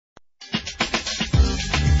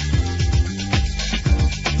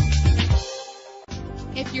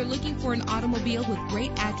for an automobile with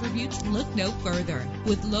great attributes, look no further.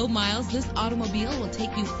 With low miles, this automobile will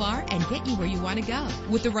take you far and get you where you want to go.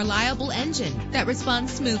 With a reliable engine that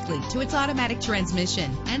responds smoothly to its automatic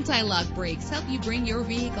transmission, anti-lock brakes help you bring your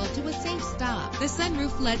vehicle to a safe stop. The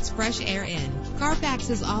sunroof lets fresh air in. Carfax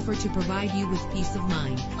is offered to provide you with peace of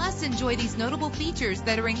mind. Plus, enjoy these notable features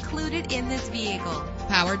that are included in this vehicle: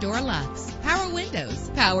 power door locks, power windows,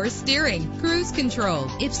 power steering, cruise control.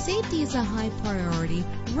 If safety is a high priority,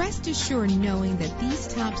 rest assured knowing that these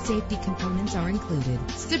top safety components are included: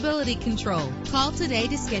 stability control. Call today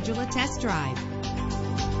to schedule a test drive.